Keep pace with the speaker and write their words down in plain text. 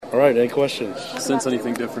All right, any questions? Sense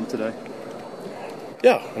anything different today?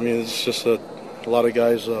 Yeah, I mean, it's just a lot of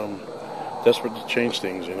guys desperate to change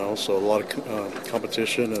things, so a lot of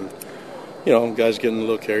competition and, guys getting a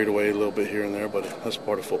little carried away a little bit here and there, but that's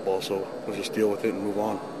part of football, so we'll just deal with it and move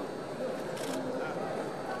on.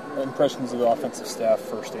 Impressions of the offensive staff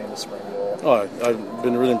first day in the spring ball? Oh,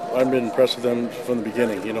 I've been impressed with them from the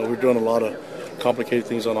beginning. We're doing a lot of complicated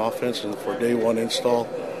things on offense, and for day one install,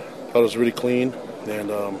 thought it was really clean, and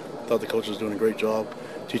thought the coach was doing a great job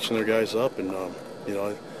teaching their guys up, and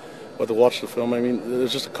but to watch the film, I mean,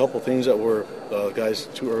 there's just a couple things that were guys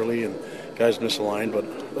too early and guys misaligned, but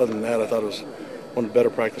other than that, I thought it was one of the better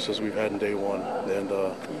practices we've had in day one, and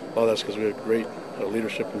a lot of that's because we had great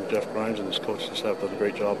leadership from Jeff Grimes and his coaching staff done a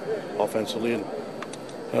great job offensively,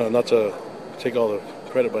 and not to take all the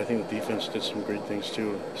credit, but I think the defense did some great things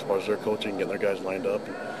too as far as their coaching, getting their guys lined up.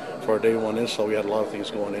 And for our day one install, we had a lot of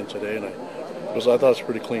things going in today, and I thought it was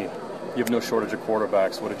pretty clean. You have no shortage of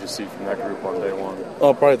quarterbacks. What did you see from that group on day one?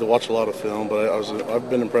 I'll probably have to watch a lot of film, but I've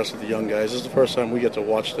been impressed with the young guys. This is the first time we get to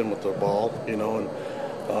watch them with the ball, and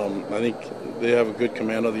I think they have a good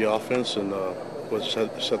command of the offense, and we'll just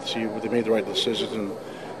have to see if they made the right decisions and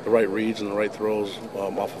the right reads and the right throws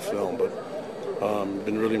off of film. But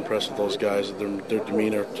been really impressed with those guys, their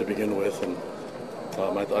demeanor to begin with, and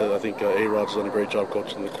I think A-Rod's done a great job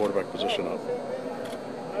coaching the quarterback position up.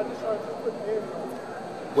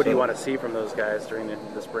 What do you want to see from those guys during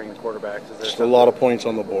the spring quarterbacks? Just a lot of points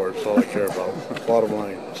on the board. That's all I care about. Bottom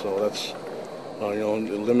line. So that's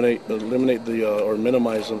eliminate the or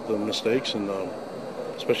minimize the mistakes, and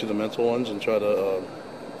especially the mental ones, and try to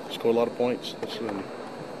score a lot of points.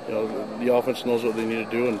 The offense knows what they need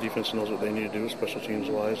to do, and the defense knows what they need to do, special teams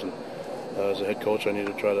wise. And as a head coach, I need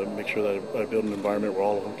to try to make sure that I build an environment where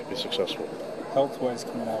all of them can be successful. Health-wise,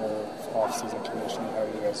 coming out of off-season conditioning, how are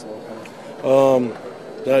you guys looking?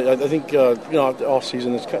 I think off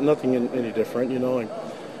season it's nothing any different. I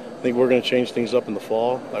think we're going to change things up in the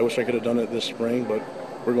fall. I wish I could have done it this spring, but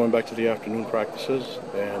we're going back to the afternoon practices,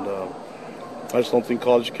 and I just don't think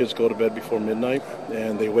college kids go to bed before midnight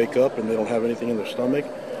and they wake up and they don't have anything in their stomach.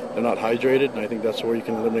 They're not hydrated, and I think that's where you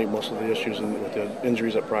can eliminate most of the issues with the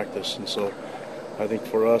injuries at practice. And so I think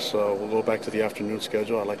for us, we'll go back to the afternoon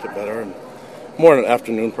schedule. I like it better, and more an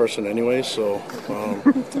afternoon person anyway, so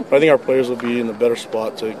I think our players will be in a better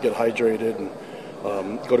spot to get hydrated and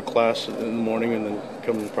go to class in the morning and then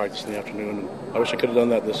come and practice in the afternoon. And I wish I could have done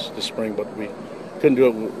that this spring, but we couldn't do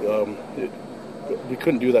it. We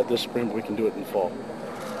couldn't do that this spring, but we can do it in the fall.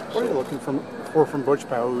 What are you looking for from Butch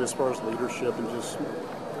Powell as far as leadership and just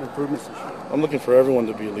improvements this year? I'm looking for everyone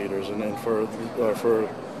to be leaders, and for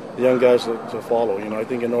the young guys to follow. I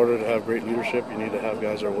think in order to have great leadership, you need to have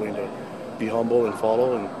guys that are willing to be humble and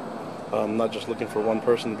follow, and I'm not just looking for one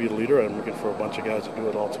person to be the leader. I'm looking for a bunch of guys to do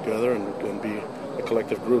it all together and be a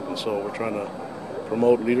collective group. And so we're trying to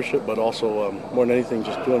promote leadership, but also more than anything,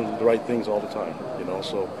 just doing the right things all the time.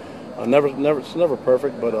 So it's never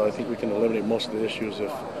perfect, but I think we can eliminate most of the issues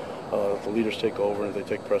if the leaders take over and if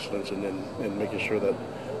they take precedence, and making sure that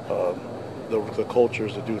the culture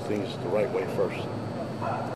is to do things the right way first.